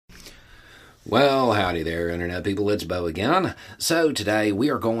Well, howdy there, Internet people. It's Bo again. So, today we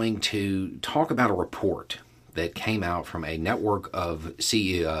are going to talk about a report that came out from a network of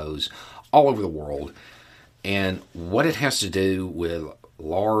CEOs all over the world and what it has to do with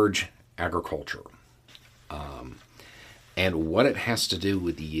large agriculture and what it has to do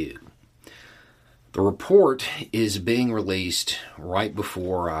with you. The report is being released right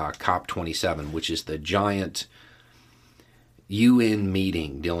before COP27, which is the giant UN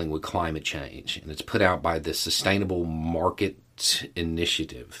meeting dealing with climate change, and it's put out by the Sustainable Market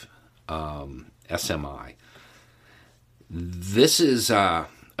Initiative, SMI. This is a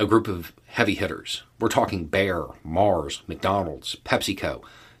group of heavy hitters. We're talking Bayer, Mars, McDonald's, PepsiCo,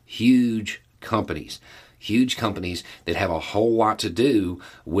 huge companies that have a whole lot to do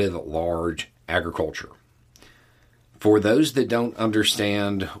with large agriculture. For those that don't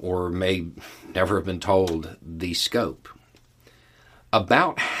understand or may never have been told the scope,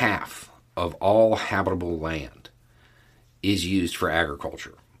 about half of all habitable land is used for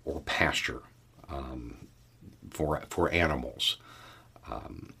agriculture or pasture for animals.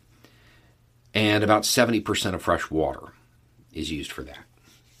 And about 70% of fresh water is used for that.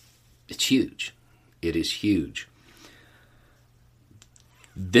 It's huge. It is huge.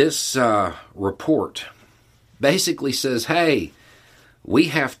 This report basically says, hey, we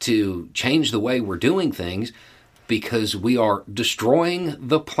have to change the way we're doing things because we are destroying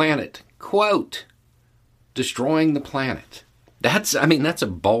the planet. Quote, destroying the planet. That's a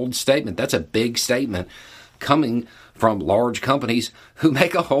bold statement. That's a big statement coming from large companies who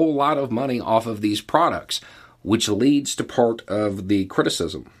make a whole lot of money off of these products, which leads to part of the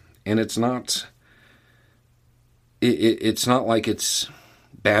criticism. And it's not like it's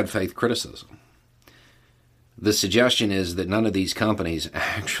bad faith criticism. The suggestion is that none of these companies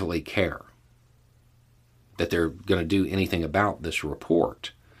actually care that they're going to do anything about this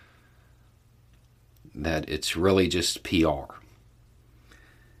report, that it's really just PR.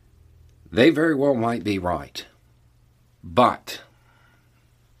 They very well might be right. But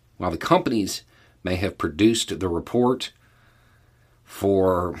while the companies may have produced the report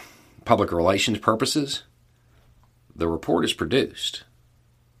for public relations purposes, the report is produced.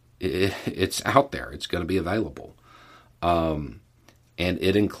 It's out there. It's going to be available. And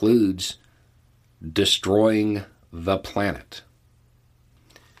it includes destroying the planet.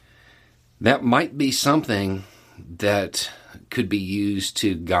 That might be something that could be used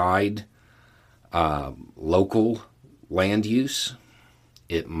to guide local land use.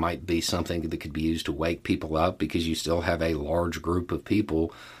 It might be something that could be used to wake people up, because you still have a large group of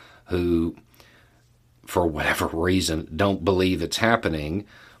people who, for whatever reason, don't believe it's happening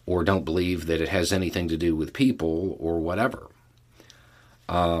or don't believe that it has anything to do with people or whatever.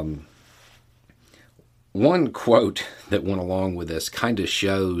 One quote that went along with this kind of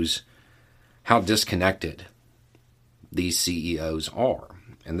shows how disconnected these CEOs are.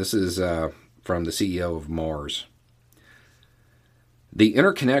 And this is from the CEO of Mars. The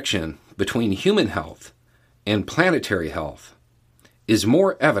interconnection between human health and planetary health is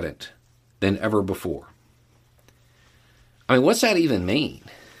more evident than ever before. I mean, what's that even mean?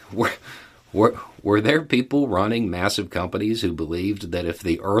 Were there people running massive companies who believed that if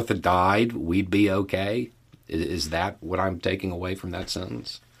the earth died, we'd be okay? Is that what I'm taking away from that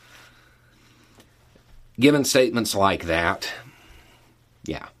sentence? Given statements like that,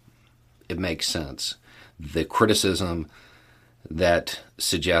 yeah, it makes sense. The criticism that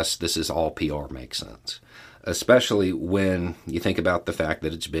suggests this is all PR makes sense, especially when you think about the fact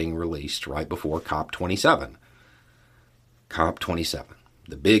that it's being released right before COP27. COP27.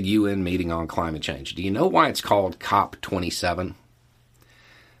 The big UN meeting on climate change. Do you know why it's called COP27?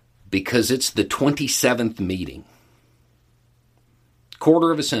 Because it's the 27th meeting.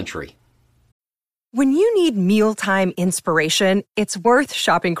 Quarter of a century. When you need mealtime inspiration, it's worth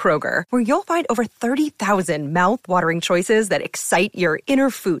shopping Kroger, where you'll find over 30,000 mouth-watering choices that excite your inner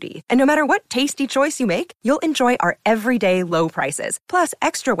foodie. And no matter what tasty choice you make, you'll enjoy our everyday low prices, plus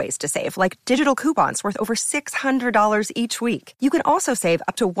extra ways to save, like digital coupons worth over $600 each week. You can also save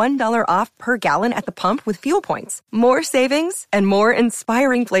up to $1 off per gallon at the pump with fuel points. More savings and more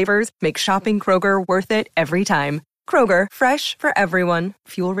inspiring flavors make shopping Kroger worth it every time. Kroger, fresh for everyone.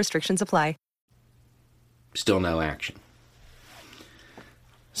 Fuel restrictions apply. Still no action.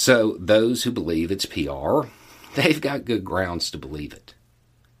 So those who believe it's PR, they've got good grounds to believe it.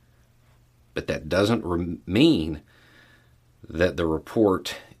 But that doesn't mean that the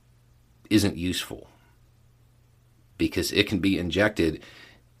report isn't useful, because it can be injected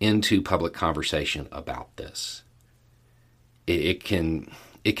into public conversation about this. It can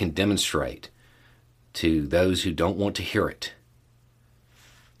demonstrate to those who don't want to hear it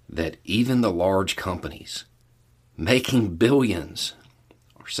that even the large companies making billions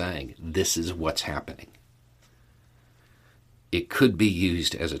are saying this is what's happening. It could be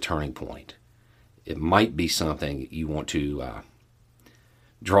used as a turning point. It might be something you want to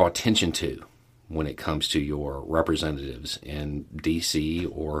draw attention to when it comes to your representatives in D.C.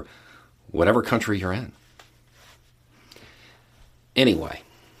 or whatever country you're in. Anyway,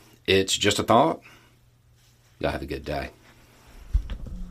 it's just a thought. Y'all have a good day.